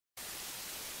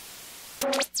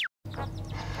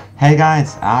Hey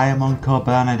guys, I am Uncle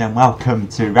Bernard and welcome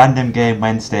to Random Game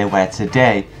Wednesday, where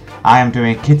today I am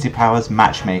doing Kitty Powers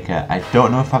Matchmaker. I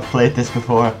don't know if I've played this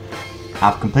before.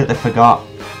 I've completely forgot.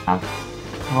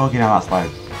 Well, you know that's like.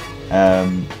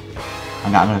 I'm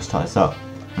gonna start this up.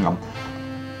 Hang on.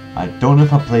 I don't know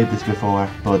if I've played this before,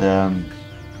 but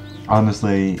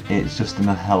honestly, it's just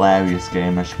a hilarious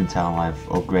game. As you can tell, I've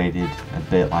upgraded a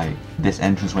bit. Like this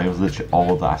entranceway was literally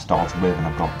all that I started with, and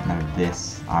I've got now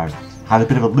this. I've had a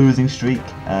bit of a losing streak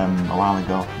a while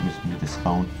ago with this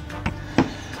phone.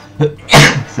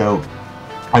 So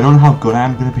I don't know how good I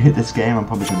am going to be at this game. I'm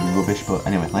probably going to be rubbish, but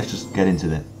anyway, let's just get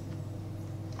into it.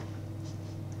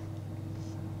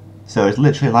 So it's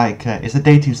literally like it's a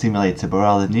dating simulator, but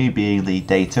rather than you being the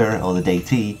dater or the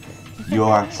datee,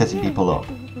 you're setting people up.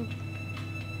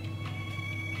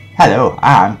 Hello,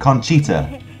 I'm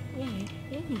Conchita.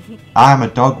 I'm a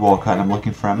dog walker and I'm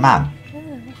looking for a man.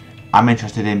 I'm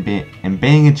interested in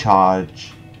being in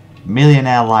charge,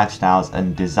 millionaire lifestyles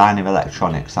and design of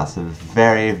electronics. That's a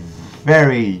very,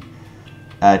 very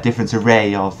different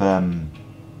array of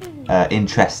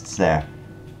interests there.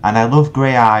 And I love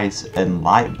grey eyes and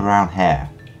light brown hair.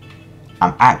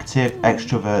 I'm active,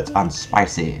 extrovert and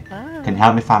spicy. Can you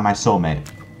help me find my soulmate?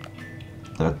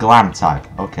 They're a glam type,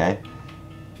 okay.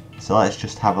 So let's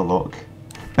just have a look.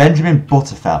 Benjamin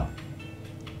Butterfell.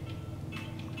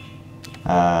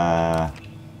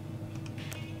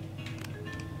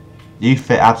 You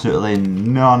fit absolutely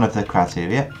none of the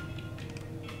criteria.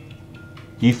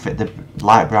 You fit the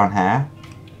light brown hair.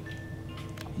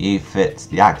 You fit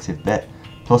the active bit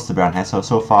plus the brown hair.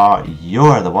 So far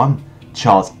you're the one.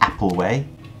 Charles Appleway.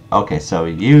 Okay, so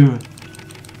you...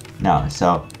 No,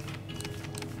 so...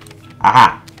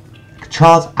 Aha!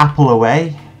 Charles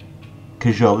Appleway.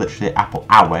 Because you're literally Apple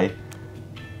away.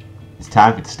 It's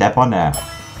time for you to step on there.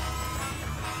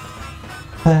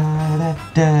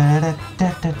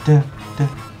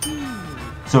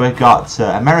 So we've got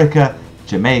America,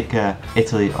 Jamaica,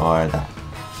 Italy, or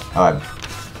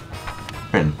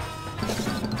Britain.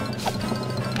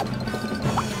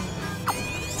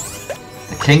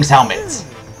 The King's Helmet.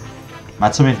 My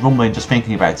tummy's rumbling just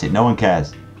thinking about it. No one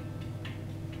cares.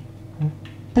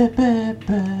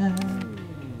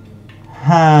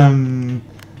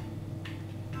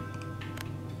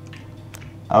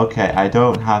 Okay, I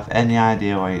don't have any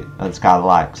idea what this guy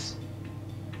likes.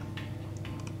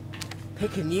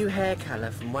 Pick a new hair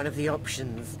colour from one of the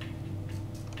options.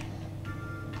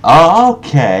 Oh,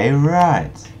 okay,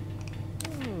 right.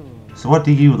 So what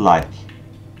do you like?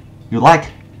 You like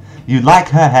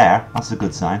her hair. That's a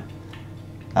good sign.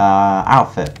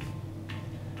 Outfit.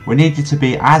 We need you to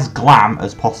be as glam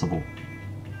as possible.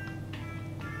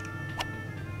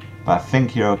 But I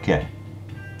think you're okay.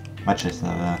 Match this.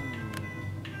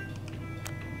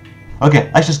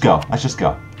 Okay, let's just go. Let's just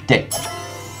go. Date.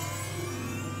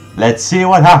 Let's see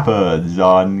what happens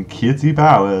on Kitty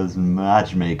Powers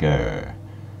Matchmaker.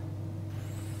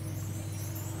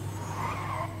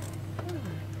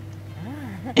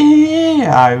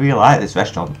 Yeah, I really like this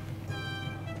restaurant.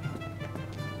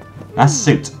 Nice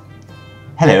suit.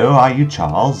 Hello, are you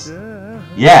Charles?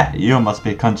 Yeah, you must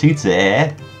be Conchita,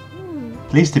 eh?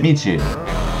 Pleased to meet you.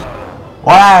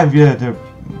 What have you to...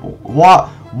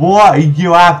 What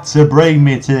you have to bring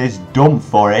me to this dump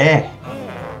for, eh?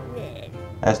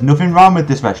 There's nothing wrong with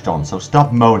this restaurant, so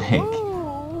stop moaning.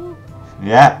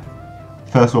 Yeah.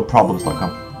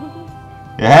 Firstworldproblems.com.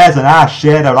 Your hair's a nice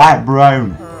shade of light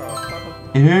brown.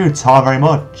 Ew, tall very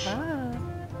much.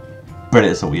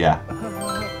 Brilliant, so yeah.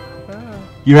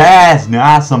 Your hair's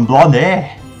nice and blonde,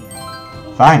 eh?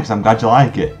 Thanks, I'm glad you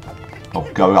like it. Oh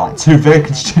god, we got like two very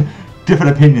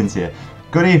different opinions here.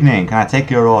 Good evening, can I take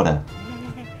your order?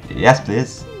 Yes,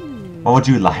 please. What would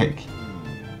you like?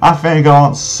 I think I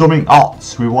want something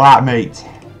hot with white meat.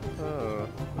 And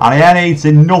I ain't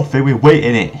eating nothing with wheat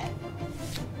in it.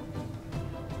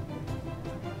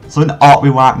 Something hot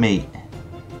with white meat.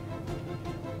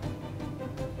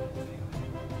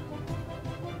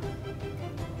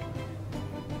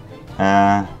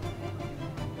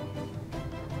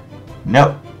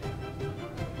 Nope.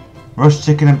 Roast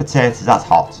chicken and potatoes, that's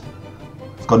hot.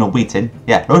 It's got no wheat in.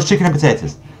 Yeah, roast chicken and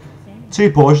potatoes. 2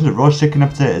 portions of roast chicken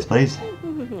and potatoes, please.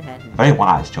 Very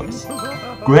wise choice.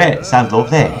 Great, sounds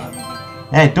lovely.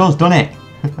 Yeah, it does, doesn't it?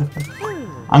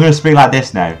 I'm going to speak like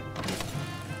this now.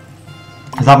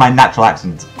 Is that my natural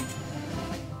accent?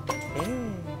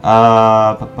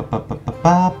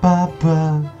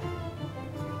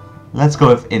 Let's go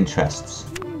with interests.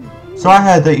 So I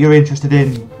heard that you're interested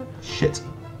in... shit.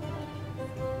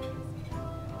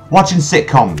 Watching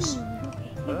sitcoms.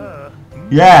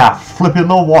 Yeah, flipping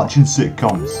love watching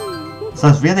sitcoms.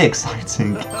 Sounds really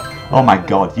exciting. Oh my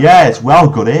god. Yeah, it's well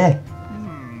good, eh?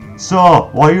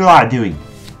 So, what are you like doing?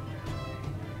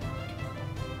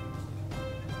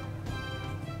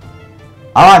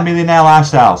 I like millionaire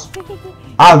lifestyles.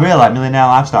 I really like millionaire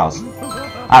lifestyles.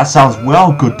 That sounds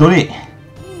well good, doesn't it?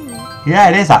 Yeah,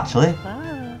 it is actually.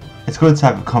 It's good to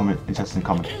have a interesting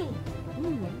comment.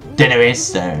 Dinner is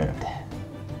served.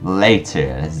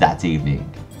 Later that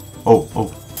evening. Oh.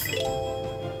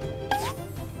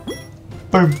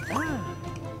 Boom.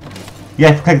 Yeah,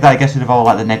 if you click that, it gets rid of all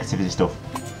like the negativity stuff.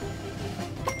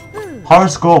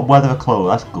 Horoscope, weather,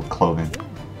 clothes. That's good clothing.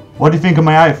 What do you think of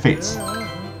my outfits?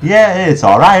 Yeah, it's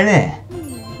alright, isn't it?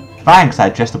 Thanks, I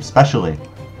dressed up specially.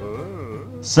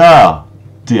 So,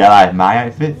 do you like my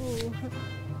outfit?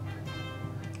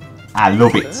 I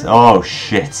love it. Oh,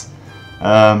 shit.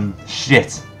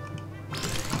 Shit.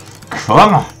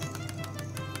 Come on.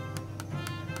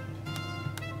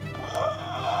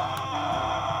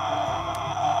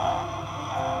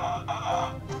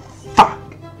 Fuck.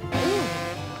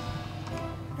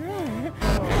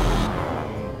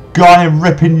 Go on and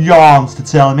ripping yarns to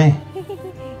tell me.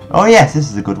 Oh yes, this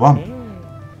is a good one.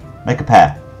 Make a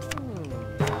pair.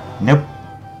 Nope.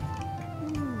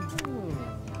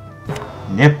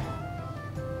 Nope.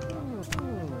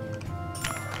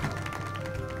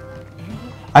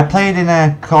 I played in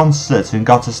a concert and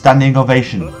got a standing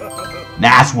ovation.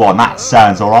 Nice one, that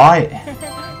sounds alright.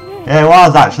 Yeah, it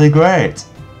was actually great.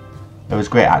 It was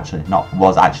great actually, not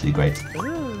was actually great.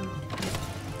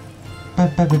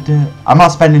 I'm not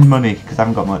spending money because I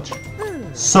haven't got much.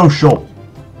 Social.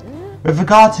 With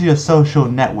regard to your social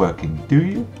networking, do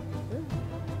you?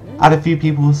 Add a few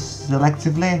people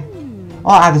selectively?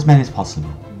 Or add as many as possible?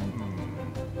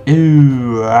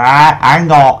 Ooh,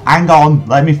 hang on,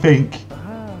 let me think.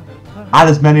 Add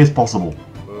as many as possible.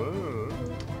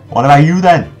 What about you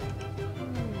then?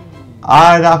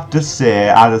 I'd have to say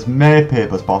add as many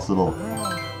people as possible.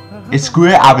 It's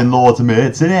great having loads of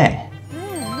mates, isn't it?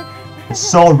 It's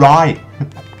so right.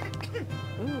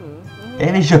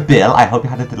 Here is your bill. I hope you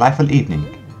had a delightful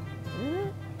evening.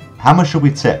 How much should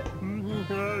we tip?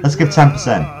 Let's give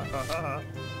 10%.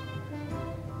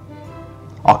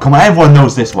 Oh, come on, everyone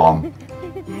knows this one.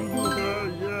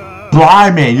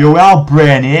 Blimey, you're well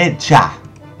brainy, ain't ya?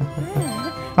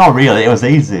 Not really, it was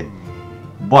easy.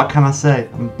 What can I say?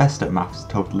 I'm best at maths,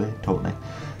 totally.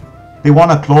 They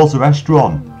want to close the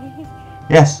restaurant.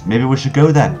 Yes, maybe we should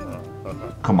go then.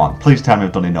 Come on, please tell me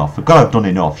we've done enough. We've got to have done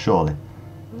enough, surely.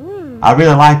 I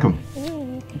really like them.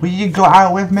 Will you go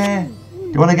out with me?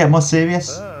 Do you want to get more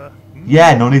serious?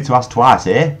 Yeah, no need to ask twice,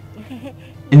 eh?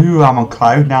 Ooh, I'm on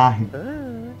cloud 9.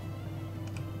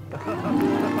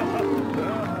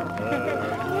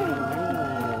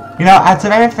 You know, out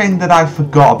of everything that I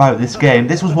forgot about this game,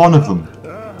 this was one of them.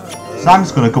 So I'm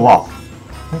just going to go off.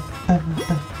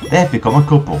 They've become a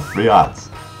couple, 3 hearts.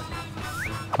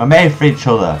 We're made for each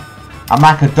other. I'm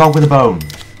like a dog with a bone.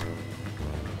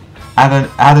 Add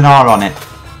an R on it.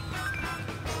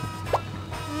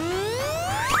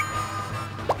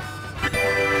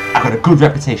 I've got a good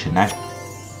reputation now.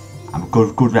 I'm a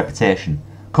good reputation.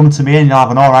 Come to me and you'll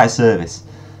have an alright service.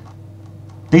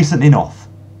 Decent enough.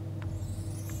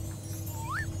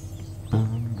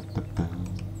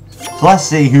 So let's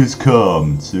see who's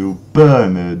come to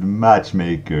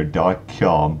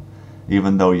BernardMatchmaker.com.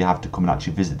 Even though you have to come and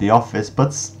actually visit the office,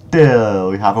 but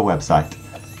still we have a website.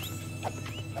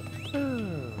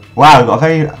 Wow, we've got a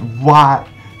very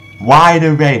wide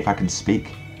array, if I can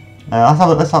speak.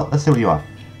 Let's see what you are.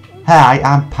 Hi,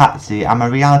 I'm Patsy. I'm a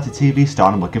reality TV star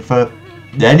and I'm looking for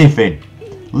anything.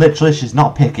 Literally, she's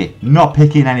not picky. Not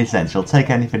picky in any sense. She'll take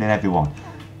anything and everyone.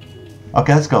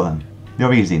 Okay, let's go then.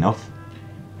 You're easy enough.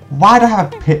 Why do I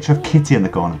have a picture of Kitty in the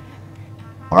corner?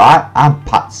 Alright, I'm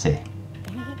Patsy.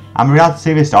 I'm a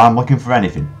reality TV star. I'm looking for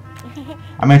anything.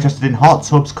 I'm interested in hot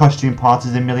tubs, costume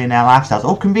parties, and millionaire lifestyles.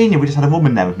 Oh, convenient. We just had a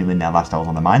woman there with millionaire lifestyles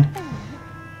on their mind.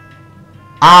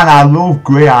 And I love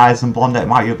grey eyes and blonde hair.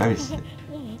 Wow, you're very...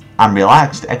 I'm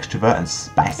relaxed, extrovert, and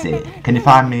spicy. Can you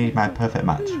find me my perfect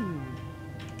match?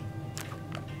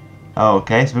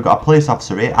 Okay, so we've got a police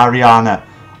officer here, Ariana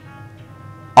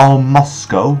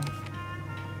Moscow.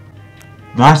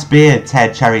 Nice beard,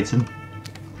 Ted Cherryton.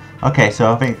 Okay,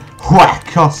 so I think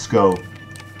Costco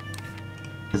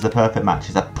is the perfect match.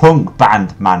 He's a punk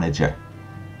band manager.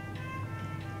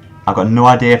 I've got no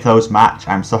idea if those match.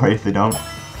 I'm sorry if they don't.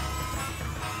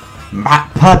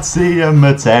 Matt, Patsy and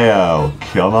Matteo,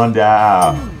 come on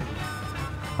down.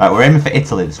 Right, we're aiming for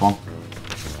Italy this one.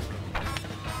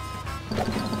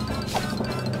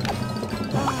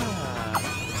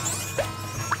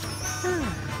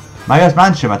 My guy's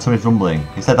mansion, my tummy's rumbling.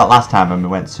 He said that last time when we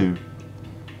went to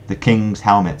the king's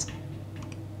helmet.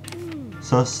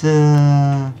 So,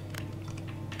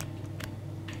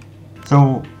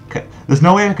 okay. There's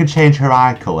no way I could change her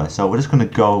eye colour, so we're just going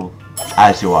to go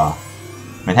as you are.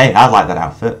 I mean, hey, I like that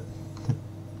outfit.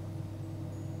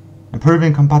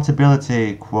 Improving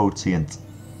compatibility quotient.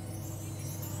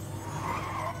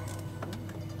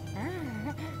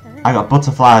 I got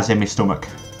butterflies in my stomach.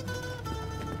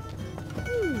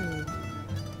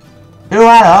 Oh,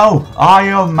 hello! Are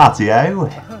you Matteo?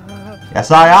 Yes,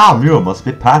 I am. You must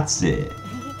be Patsy.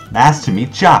 Nice to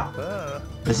meet ya.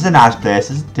 This is a nice place,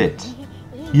 isn't it?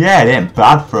 Yeah, it ain't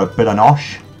bad for a bit of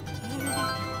nosh.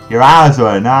 Your eyes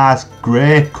are a nice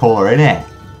grey colour, innit?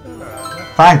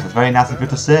 Thanks, that's very nice of you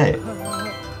to say.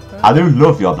 I do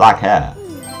love your black hair.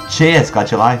 Cheers, glad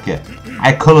you like it.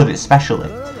 I coloured it specially.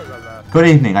 Good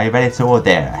evening, are you ready to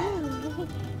order?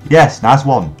 Yes, nice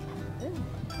one.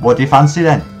 What do you fancy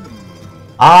then?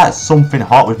 Ah, something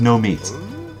hot with no meat.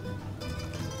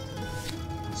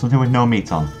 Something with no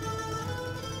meat on.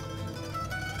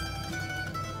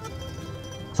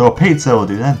 So a pizza will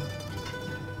do then.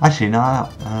 Actually, no.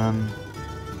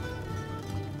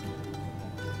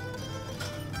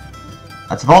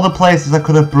 Out of all the places I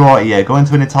could have brought here, going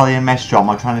to an Italian restaurant,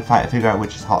 I'm trying to figure out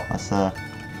which is hot. That's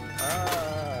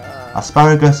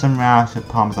asparagus and rice with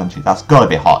parmesan cheese. That's got to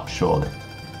be hot, surely.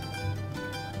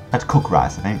 I had to cook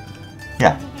rice, I think.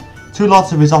 Yeah. 2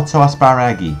 lots of risotto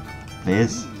asparagi,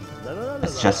 please.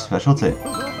 It's just specialty.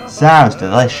 Sounds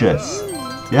delicious.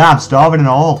 Yeah, I'm starving and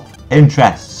all.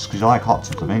 Interests, because you like hot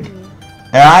tubs, I think.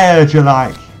 Yeah, I heard you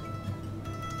like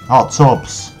hot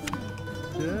tubs.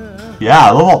 Yeah,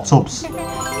 I love hot tubs.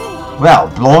 Well,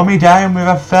 blow me down with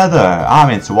a feather. I'm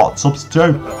into hot tubs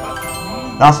too.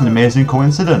 That's an amazing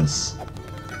coincidence.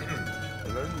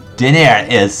 Dinner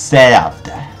is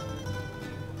served.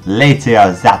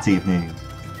 Later that evening.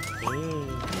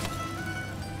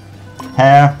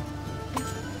 Hair.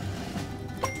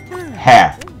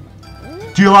 Hair.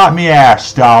 Do you like me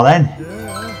hairstyle then?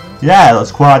 Yeah, it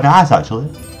looks quite nice actually.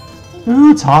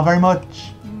 Ooh, tar very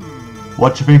much.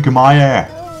 What do you think of my hair?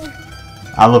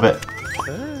 I love it.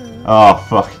 Oh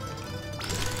fuck.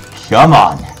 Come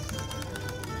on.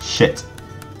 Shit.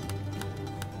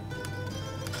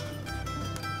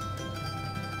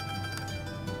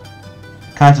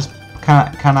 Can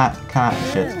I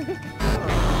shit.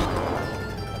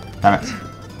 Damn it.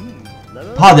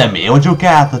 Pardon me, would you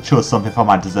care to choose something for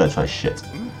my dessert tray? Shit.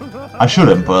 I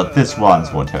shouldn't, but this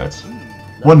one's won't hurt.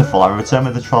 Wonderful, I'll return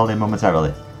with the trolley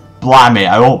momentarily. Blimey,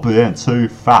 I hope they ain't too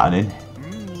fattening.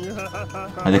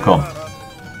 Here they come.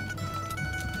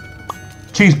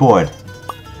 Cheese board.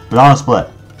 Banana split.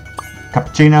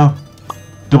 Cappuccino.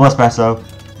 Double espresso.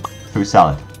 Fruit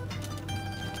salad.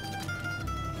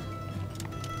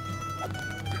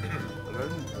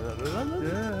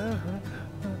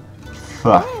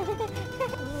 Fuck.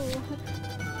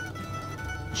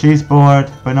 Cheese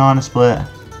board, banana split,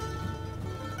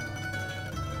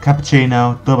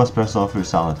 cappuccino, double espresso, fruit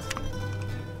salad.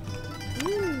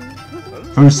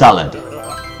 Fruit salad.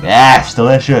 Yes,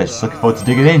 delicious. Looking forward to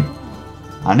digging in.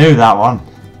 I knew that one.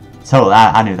 Totally,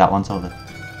 I knew that one totally.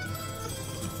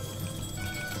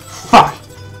 Fuck!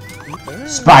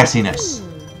 Spiciness.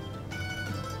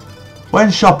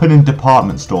 When shopping in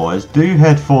department stores, do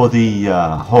head for the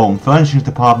home furnishings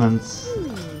departments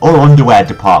or underwear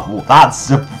department. That's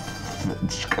a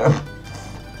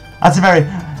very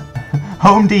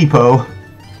Home Depot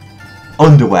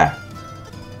underwear.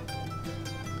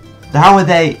 How are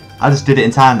they? I just did it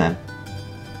in time then.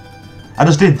 I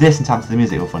just did this in time to the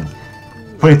music. It was funny.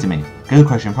 Funny to me. Good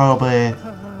question. Probably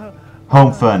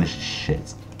home furnish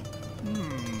shit.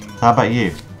 How about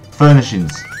you?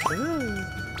 Furnishings.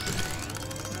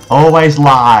 Always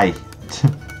lie.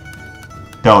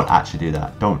 Don't actually do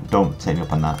that. Don't take me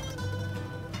up on that.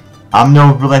 I'm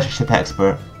no relationship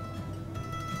expert.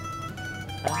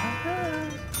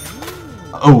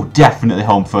 Oh, definitely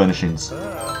home furnishings.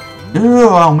 Ooh,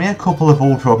 aren't we a couple of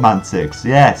old romantics?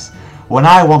 Yes. When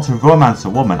I want to romance a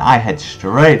woman, I head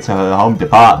straight to her home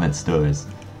department stores.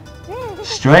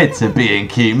 Straight to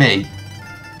B&Q me.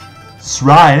 That's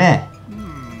right, eh?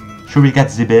 Should we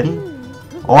get the bill?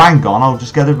 Oh, hang on, I'll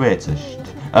just get the rater.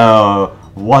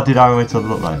 What did our rater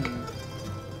look like?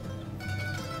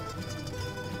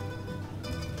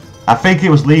 I think it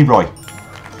was Leroy.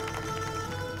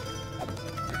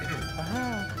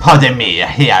 Pardon me,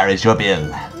 here is your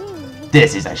bill.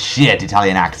 This is a shit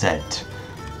Italian accent.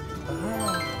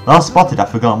 Well spotted,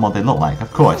 I've forgotten what they look like,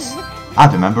 of course.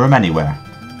 I'd remember them anywhere.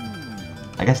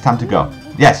 I guess time to go.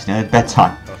 Yes, it's nearly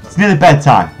bedtime. It's nearly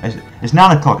bedtime. It's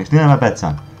 9 o'clock, it's nearly my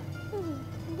bedtime.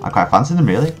 I quite fancy them,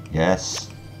 really. Yes.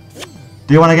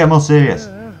 Do you want to get more serious?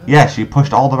 Yes, she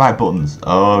pushed all the right buttons.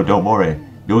 Oh, don't worry.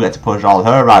 You'll get to push all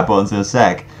her right buttons in a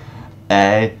sec.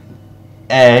 A.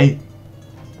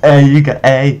 You get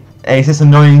A. Is this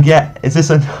annoying yet? Is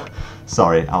this a...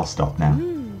 Sorry, I'll stop now.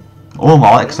 Oh, I'm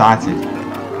all excited.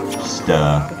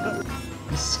 Stir.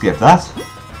 Skip that.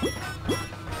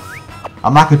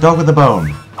 I'm like a dog with a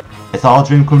bone. It's all a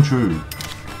dream come true.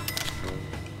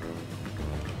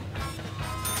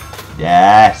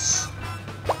 Yes.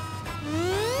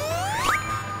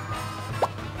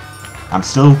 I'm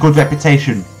still good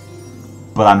reputation,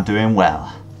 but I'm doing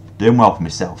well. Doing well for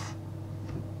myself.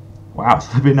 Wow, it's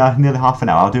been nearly half an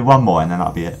hour. I'll do one more and then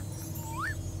that'll be it.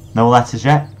 No letters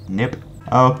yet? Nope.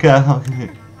 Okay.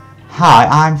 Hi,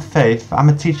 I'm Faith. I'm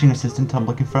a teaching assistant. I'm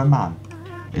looking for a man.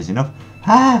 Is enough?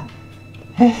 Ah!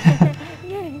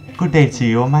 Good day to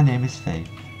you. My name is Faith.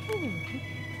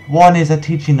 One is a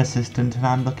teaching assistant and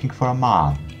I'm looking for a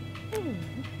man.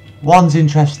 One's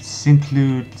interests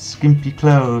include skimpy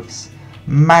clothes,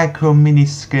 micro mini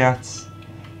skirts,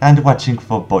 and watching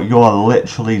football. You're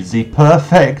literally the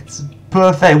perfect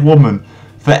woman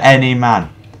for any man.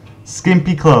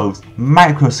 Skimpy clothes,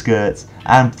 micro skirts,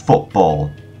 and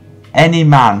football. Any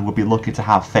man would be lucky to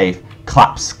have Faith.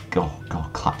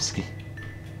 Klapski.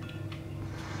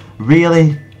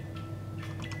 Really?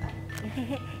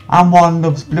 And one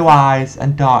loves blue eyes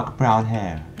and dark brown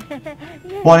hair.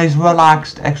 One is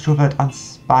relaxed, extrovert, and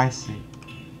spicy.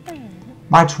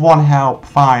 Might one help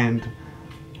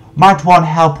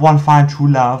one find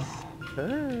true love?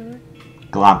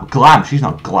 Glam, she's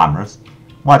not glamorous.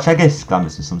 Well, I guess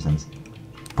glamorous in some sense.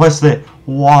 Firstly,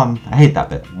 one, I hate that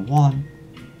bit. One,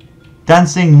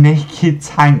 dancing naked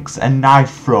tanks and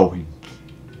knife throwing.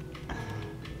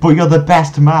 But you're the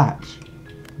best match.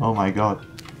 Oh my god.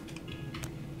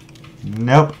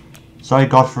 Nope. Sorry,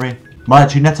 Godfrey.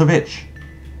 Marcinetovich.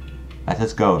 Let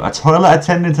us go. A toilet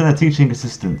attendant and a teaching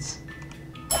assistant.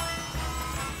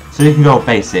 So you can go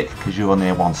basic, because you're only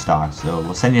a 1 star. So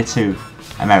we'll send you to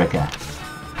America.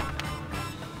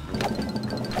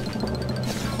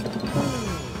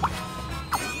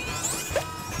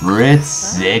 Red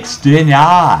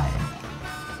 69.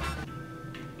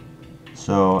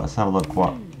 So let's have a look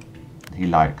what he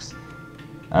likes.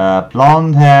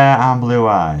 Blonde hair and blue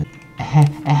eyes.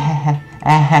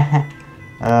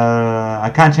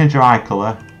 I can't change your eye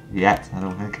colour yet, I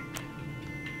don't think.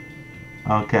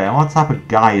 Okay, and what type of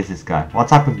guy is this guy?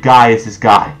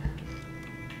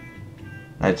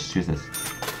 Let's just choose this.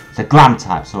 It's a glam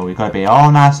type, so we've got to be all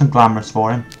nice and glamorous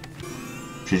for him.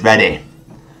 She's ready.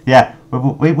 Yeah,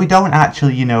 we don't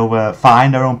actually, you know,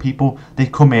 find our own people. They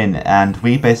come in and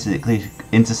we basically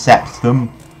intercept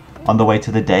them on the way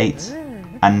to the date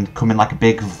and come in like a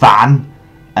big van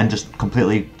and just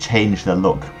completely change their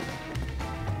look.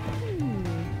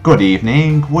 Good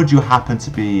evening. Would you happen to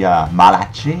be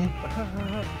Malachi?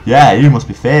 Yeah, you must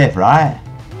be Faith, right?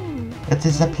 It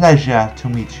is a pleasure to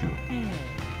meet you.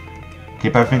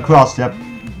 Keep everything crossed, yep.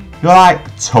 You're like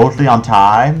totally on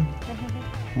time.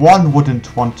 One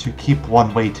wouldn't want to keep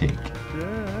one waiting.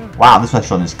 Wow, this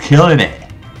restaurant is killing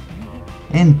it.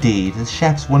 Indeed, the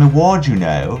chefs won an award, you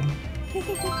know.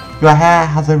 Your hair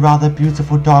has a rather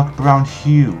beautiful dark brown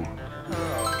hue.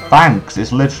 Thanks,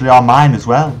 it's literally on mine as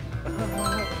well.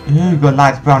 Ooh, your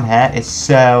light brown hair is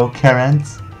so current.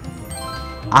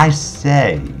 I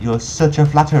say, you're such a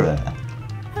flatterer.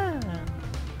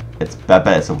 It's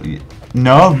it's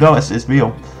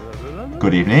real.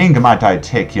 Good evening, might I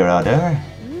take your order?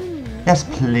 Yes,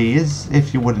 please,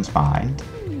 if you wouldn't mind.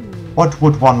 What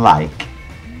would one like?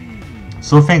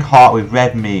 Something hot with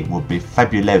red meat would be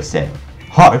fabuloso.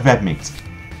 Hot with red meat.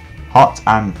 Hot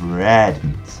and red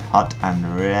meat. Hot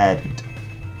and red meat.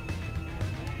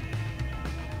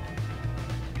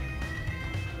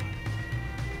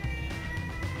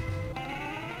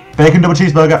 Bacon double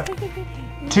cheeseburger.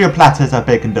 2 platters of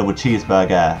bacon double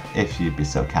cheeseburger, if you'd be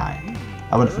so kind.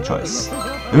 A wonderful choice.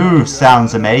 Ooh,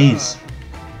 sounds amazing.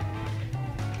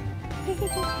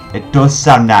 It does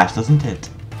sound nice, doesn't it?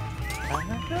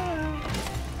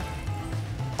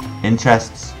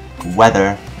 Interests,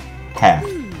 weather, hair.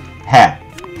 Hair.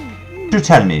 Do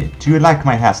tell me, do you like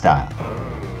my hairstyle?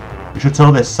 You should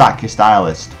totally sack your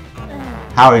stylist.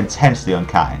 How intensely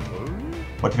unkind.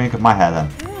 What do you think of my hair then?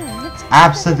 It's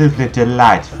absolutely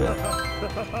delightful.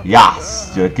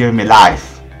 Yes, you're giving me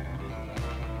life.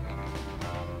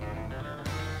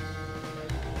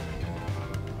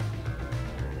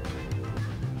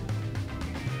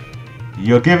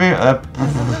 You're giving a...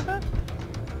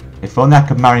 If only I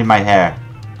could marry my hair.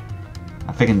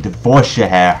 I think I can divorce your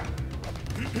hair.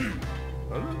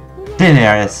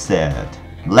 Dinner is served.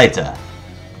 Later.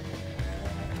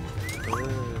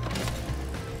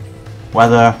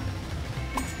 weather.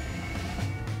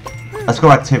 Let's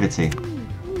go activity.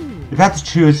 If you had to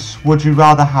choose, would you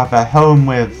rather have a home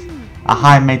with a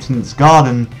high maintenance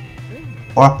garden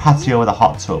or a patio with a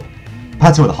hot tub?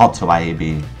 Patio with a hot tub,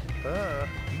 IAB.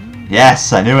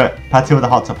 Yes, I knew it. Patio with a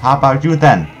hot tub. How about you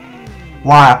then?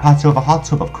 Why, a patio with a hot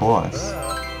tub, of course.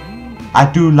 I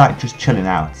do like just chilling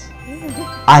out.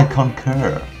 I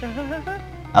concur.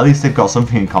 At least they've got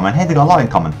something in common. Hey, they've got a lot in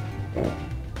common.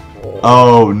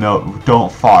 Oh no,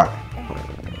 don't fart.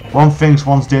 One thinks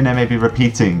one's dinner may be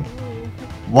repeating.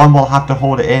 One will have to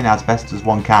hold it in as best as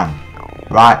one can.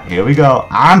 Right, here we go.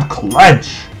 And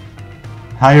clench!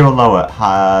 Higher or lower?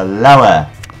 Lower.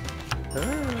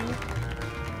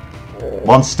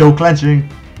 One's still clenching.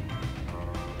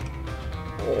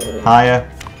 Higher.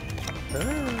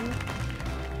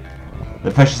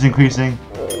 The pressure's increasing.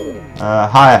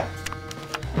 Higher.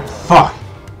 Fuck!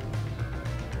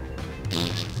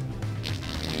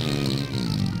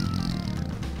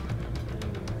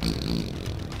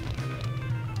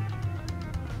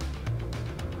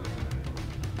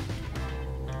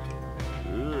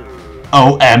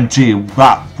 OMG,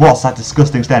 what's that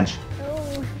disgusting stench?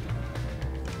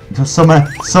 It was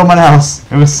someone else.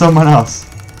 It was someone else.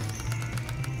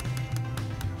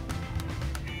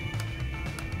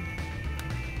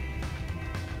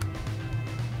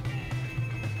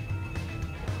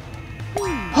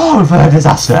 Oh, we've had a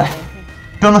disaster.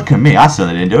 Don't look at me, I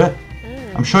certainly didn't do it.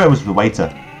 I'm sure it was the waiter.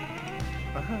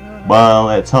 Well,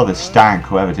 it totally stank,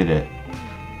 whoever did it.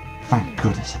 Thank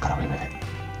goodness I got away with it.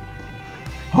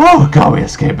 Oh god, we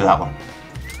escaped with that one.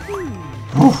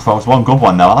 Oof, that was one good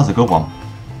one though, that was a good one.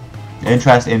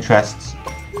 Interests.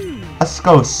 Let's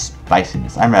go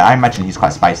spiciness. I imagine he's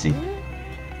quite spicy.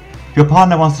 If your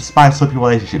partner wants to spice up your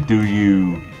relationship, do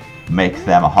you make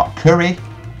them a hot curry?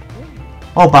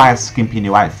 Or buy a skimpy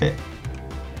new outfit?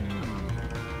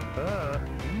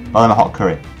 Buy them a hot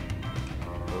curry.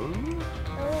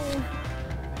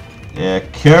 Yeah,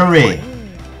 curry!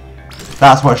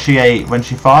 That's what she ate when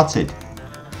she farted.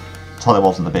 Until it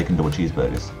wasn't the bacon double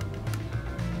cheeseburgers.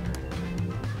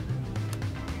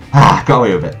 Ah, got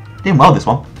away with it. Doing well this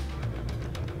one.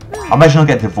 I imagine I'll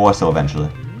get divorced though eventually.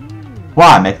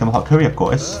 Why? Make them a hot curry, of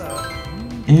course.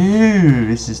 Ooh,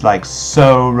 this is like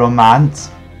so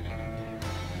romantic.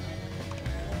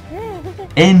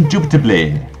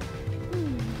 Indubitably.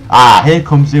 Ah, here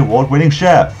comes the award-winning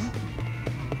chef.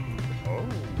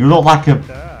 You look like a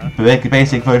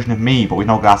basic version of me, but with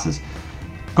no glasses.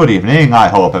 Good evening, I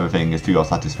hope everything is to your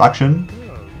satisfaction.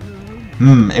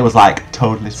 It was like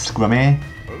totally scrummy.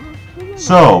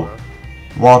 So,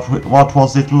 what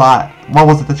was it like? What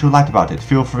was it that you liked about it?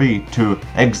 Feel free to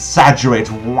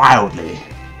exaggerate wildly.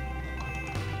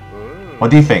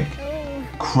 What do you think?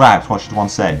 Crabs, what should one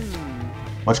say?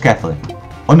 Watch carefully.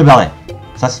 Underbelly,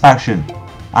 satisfaction,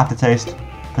 aftertaste,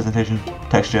 presentation,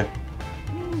 texture.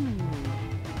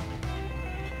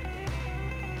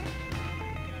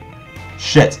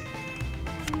 Shit.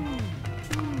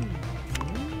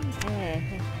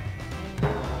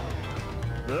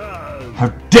 How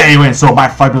dare you insult my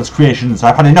fabulous creations!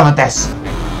 I've had enough of this!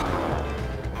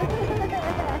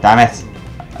 Damn it.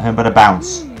 I better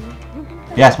bounce.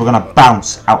 Yes, we're gonna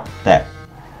bounce out there.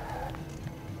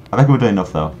 I reckon we're doing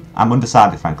enough though. I'm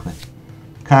undecided, frankly.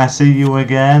 Can I see you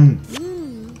again?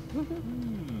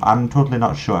 I'm totally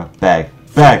not sure. Beg.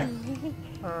 Beg!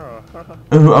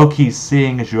 Ooh, okay,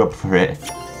 seeing as you're up for it.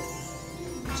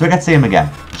 So I get to see him again.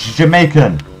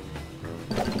 Jamaican!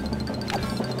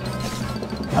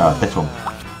 Oh, this one.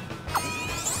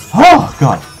 Oh,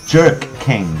 God! Jerk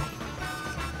King.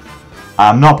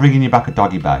 I'm not bringing you back a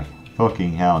doggy bag.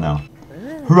 Fucking hell no.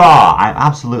 Hurrah! I'm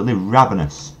absolutely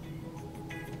ravenous.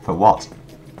 For what?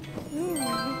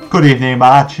 Good evening,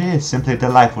 March. It's simply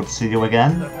delightful to see you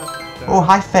again. Oh,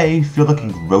 hi, Faith. You're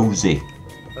looking rosy.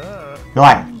 You're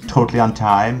like totally on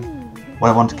time. What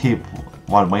I want to keep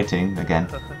while I'm waiting again.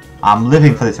 I'm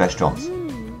living for this restaurant.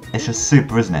 It's just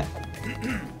super, isn't it?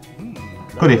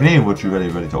 Good evening. Would you really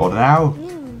ready to order now?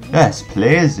 Yes,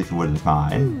 please, if you wouldn't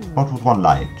mind. What would one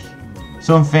like?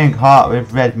 Something hot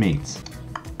with red meat.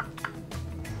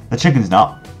 The chicken's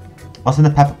not. What's in the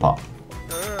pepper pot?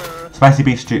 Spicy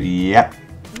beef stew. Yep.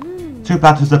 2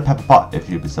 platters of pepper pot, if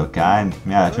you'd be so kind.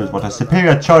 Yeah, choose what a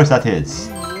superior choice that is.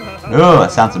 Oh,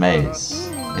 it sounds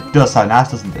amazing. It does sound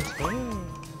nice, doesn't it?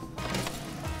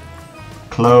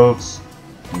 Clothes,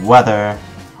 weather,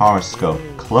 horoscope,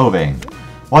 clothing.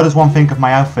 What does one think of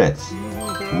my outfit?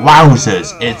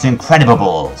 Wowzers, it's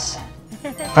incredibles!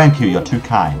 Thank you, you're too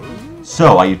kind.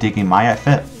 So, are you digging my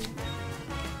outfit?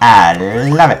 I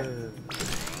love it!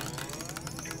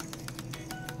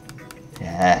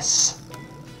 Yes.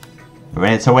 We're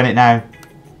in it to win it now.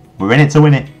 We're in it to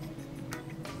win it.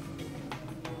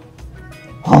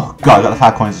 Oh god, I got the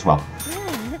 5 coins as well.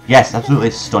 Yes,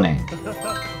 absolutely stunning.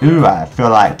 Ooh, I feel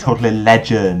like totally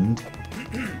legend.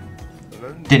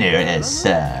 Dinner is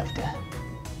served.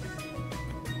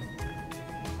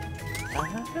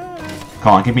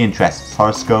 Come on, give me interest.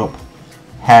 Horoscope.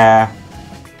 Hair.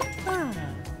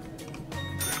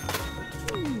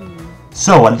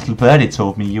 So, a little birdie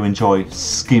told me you enjoy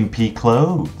skimpy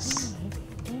clothes.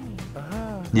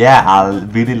 Yeah, I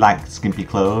really like skimpy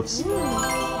clothes.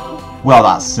 Well,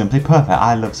 that's simply perfect.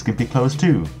 I love skimpy clothes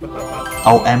too.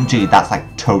 OMG, that's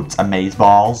like totes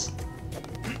amazeballs.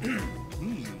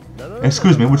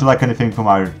 Excuse me, would you like anything from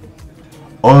our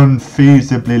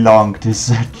unfeasibly long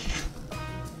dessert?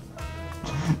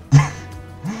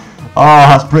 Oh,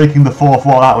 that's breaking the fourth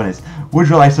wall, that one is. Would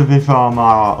you like something from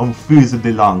our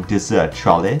unfeasibly long dessert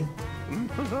trolley?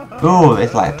 Oh,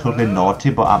 it's like totally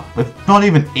naughty, but we've not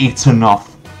even eaten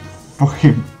off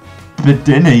fucking the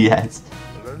dinner yet.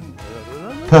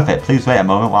 Perfect, please wait a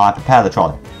moment while I prepare the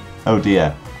trolley. Oh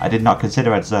dear, I did not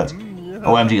consider a dessert.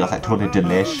 OMG, that's like totally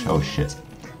delish. Oh shit.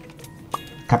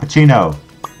 Cappuccino,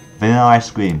 vanilla ice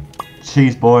cream,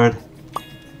 cheese board,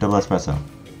 double espresso.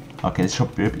 Okay, this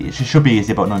should be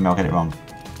easy, but no, I'll get it wrong.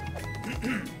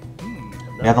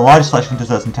 We have the largest selection of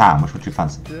desserts in town. Which would you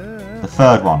fancy? The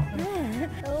third one.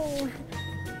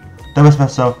 Double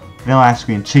espresso, vanilla ice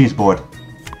cream, cheese board.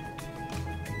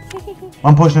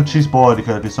 One portion of cheese board, if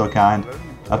you'd be so kind.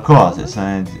 Of course, it's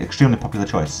an extremely popular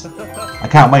choice. I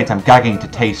can't wait, I'm gagging to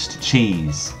taste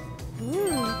cheese.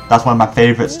 That's one of my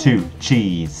favourites too,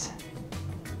 cheese.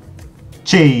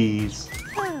 Cheese!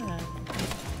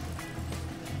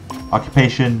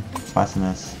 Occupation,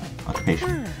 spiciness,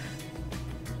 occupation.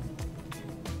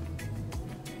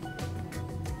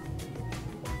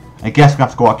 I guess we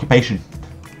have to go occupation.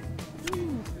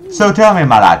 So tell me,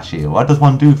 Malachi, what does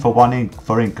one do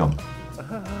for income?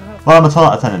 Well, I'm a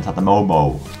toilet attendant at the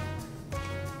Momo.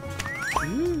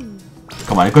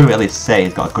 Come on, you've got to at least say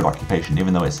he's got a good occupation,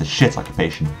 even though it's a shit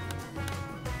occupation.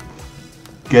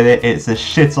 Get it? It's a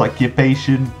shit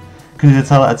occupation. Because he's a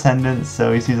toilet attendant,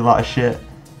 so he sees a lot of shit.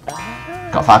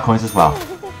 Got 5 coins as well.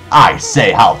 I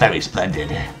say, how very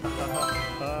splendid.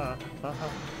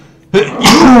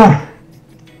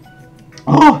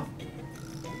 Oh!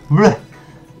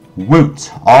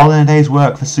 Woot! All in a day's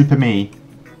work for Super Me.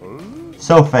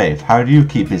 So, Faith, how do you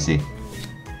keep busy?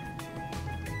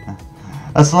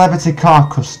 A celebrity car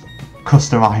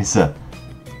customizer.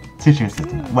 Teaching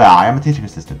assistant. Well, I am a teaching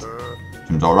assistant.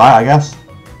 Seems alright, I guess.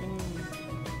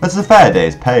 This is a fair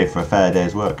day's pay for a fair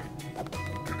day's work.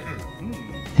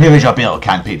 Here is your bill,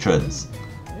 kind patrons.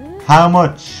 How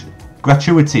much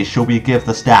gratuity should we give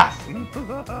the staff?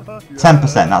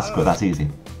 10%, that's good, that's easy.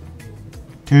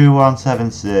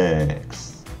 2176.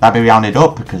 That'd be rounded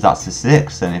up because that's a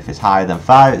 6, and if it's higher than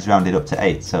 5, it's rounded up to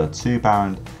 8, so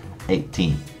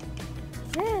 £2.18.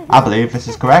 I believe this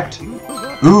is correct.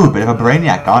 Ooh, bit of a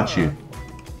brainiac, aren't you?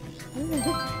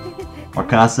 What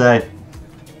can I say?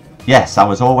 Yes, I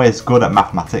was always good at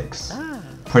mathematics.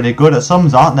 Pretty good at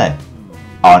sums, aren't they?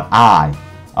 Oh, and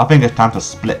I think it's time to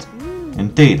split.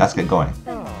 Indeed, let's get going.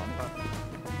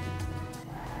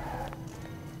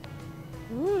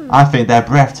 I think they're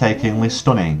breathtakingly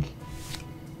stunning.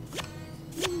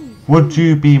 Would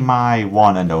you be my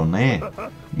one and only?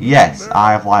 Yes,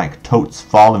 I've like totes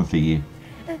fallen for you.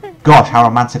 Gosh, how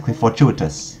romantically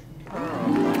fortuitous.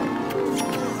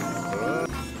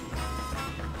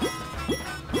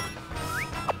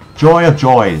 Joy of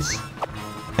joys.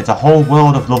 It's a whole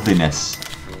world of loveliness.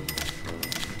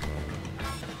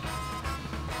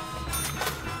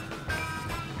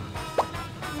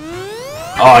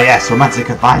 Oh yes, romantic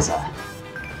advisor.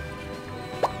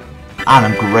 And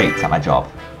I'm great at my job.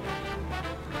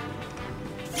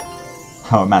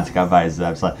 Oh, romantic advisor. I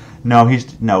was like, no,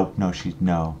 he's no, not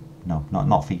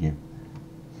for you.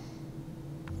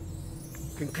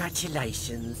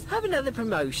 Congratulations. Have another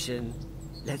promotion.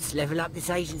 Let's level up this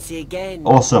agency again.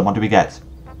 Awesome, what do we get?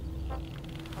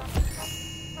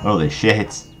 Holy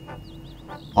shit.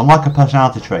 Unlock a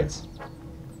personality trait.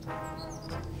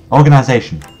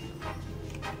 Organisation.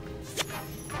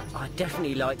 I'd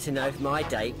definitely like to know if my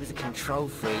date was a control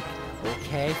freak or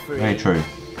carefree. Very true.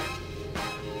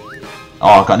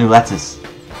 Oh, I've got new letters.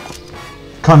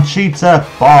 Conchita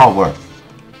Barworth.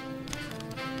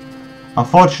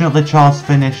 Unfortunately, Charles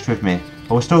finished with me,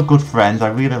 but we're still good friends. I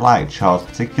really like Charles,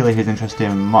 particularly his interest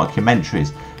in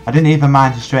mockumentaries. I didn't even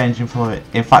mind his strange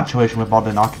infatuation with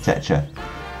modern architecture.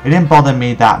 It didn't bother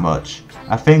me that much.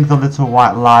 I think the little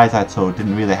white lies I told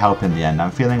didn't really help in the end.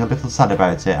 I'm feeling a little sad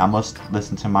about it. I must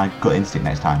listen to my gut instinct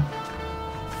next time.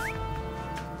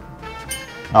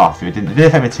 Oh, it didn't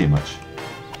affect me too much.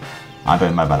 I don't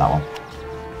remember that one.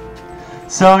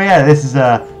 So yeah, this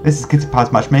is Kitty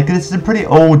Powers Matchmaker. This is a pretty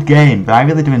old game, but I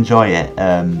really do enjoy it.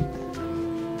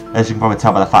 As you can probably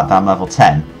tell by the fact that I'm level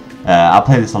 10. I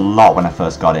played this a lot when I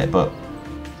first got it, but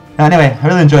anyway, I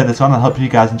really enjoyed this one. I hope you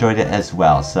guys enjoyed it as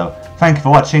well. So thank you for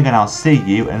watching, and I'll see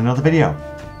you in another video.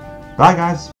 Bye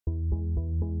guys.